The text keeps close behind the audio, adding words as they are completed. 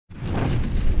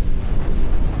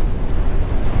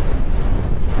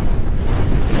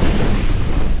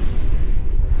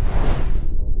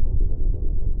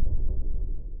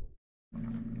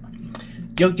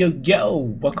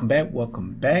Yo, welcome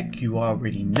back. You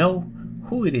already know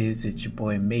who it is. It's your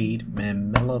boy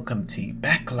MadeMenMelo coming to you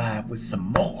back live with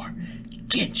some more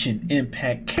Genshin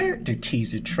Impact character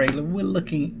teaser trailer. We're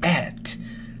looking at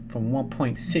from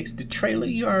 1.6 the trailer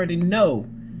you already know.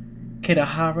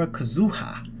 Kaedehara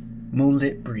Kazuha,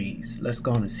 Moonlit Breeze. Let's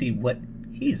go on and see what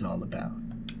he's all about.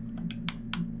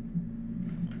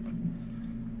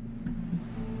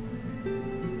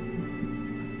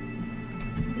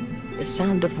 The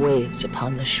sound of waves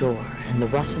upon the shore and the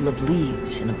rustle of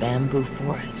leaves in a bamboo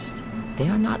forest. They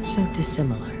are not so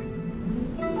dissimilar.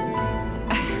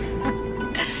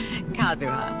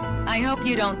 Kazuha, I hope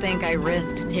you don't think I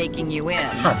risked taking you in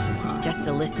Kazuha. just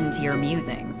to listen to your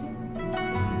musings.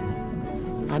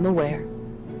 I'm aware.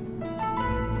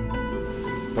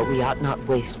 But we ought not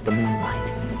waste the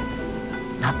moonlight.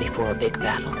 Not before a big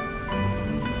battle.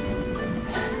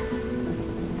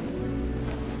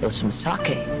 Though some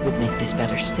sake would make this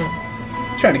better still.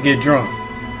 Trying to get drunk.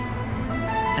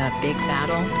 A big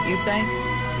battle, you say?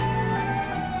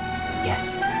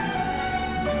 Yes.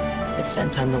 The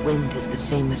scent on the wind is the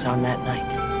same as on that night.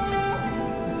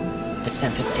 The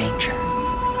scent of danger.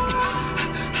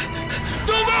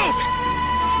 Don't move!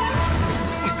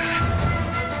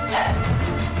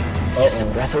 Just a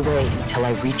breath away until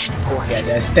I reached the port. Yeah,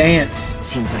 that stance.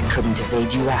 Seems I couldn't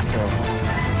evade you after all.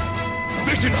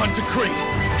 Vision Hunt Decree!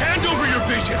 Hand over your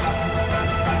vision!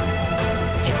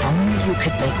 If only you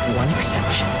could make one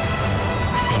exception,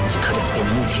 things could have been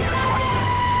easier for you.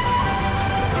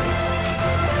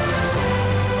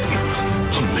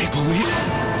 A maple leaf?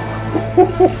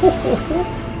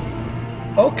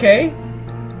 Okay.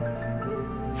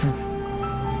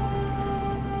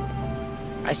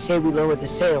 I say we lower the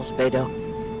sails, Beidou.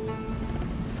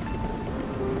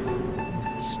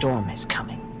 The storm is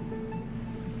coming.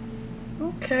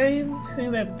 Okay,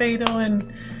 seeing that Beidou and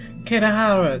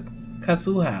Kaedehara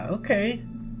Kazuha. Okay.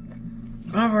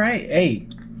 Alright, hey.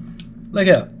 Look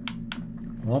up.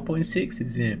 1.6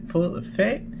 is in full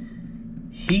effect.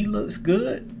 He looks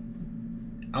good.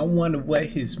 I wonder what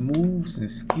his moves and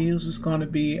skills is gonna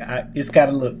be. It's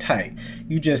gotta look tight.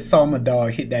 You just saw my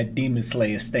dog hit that Demon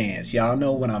Slayer stance. Y'all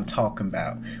know what I'm talking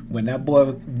about. When that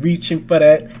boy reaching for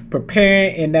that,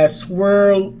 preparing in that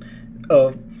swirl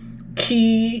of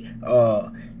ki,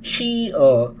 chi,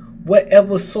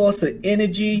 whatever source of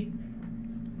energy.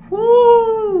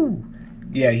 Woo!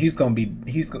 Yeah, he's gonna be good.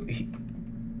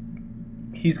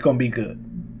 He's gonna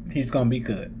be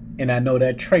good. And I know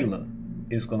that trailer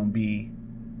is gonna be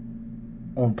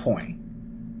on point.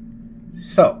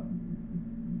 So,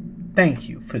 thank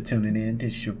you for tuning in.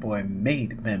 This is your boy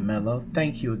MadeMenMelo.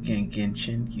 Thank you again,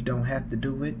 Genshin. You don't have to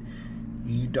do it.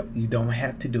 You don't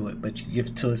have to do it, but you give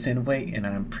it to us anyway, and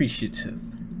I'm appreciative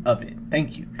of it.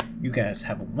 Thank you. You guys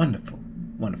have a wonderful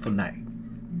night.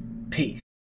 Peace.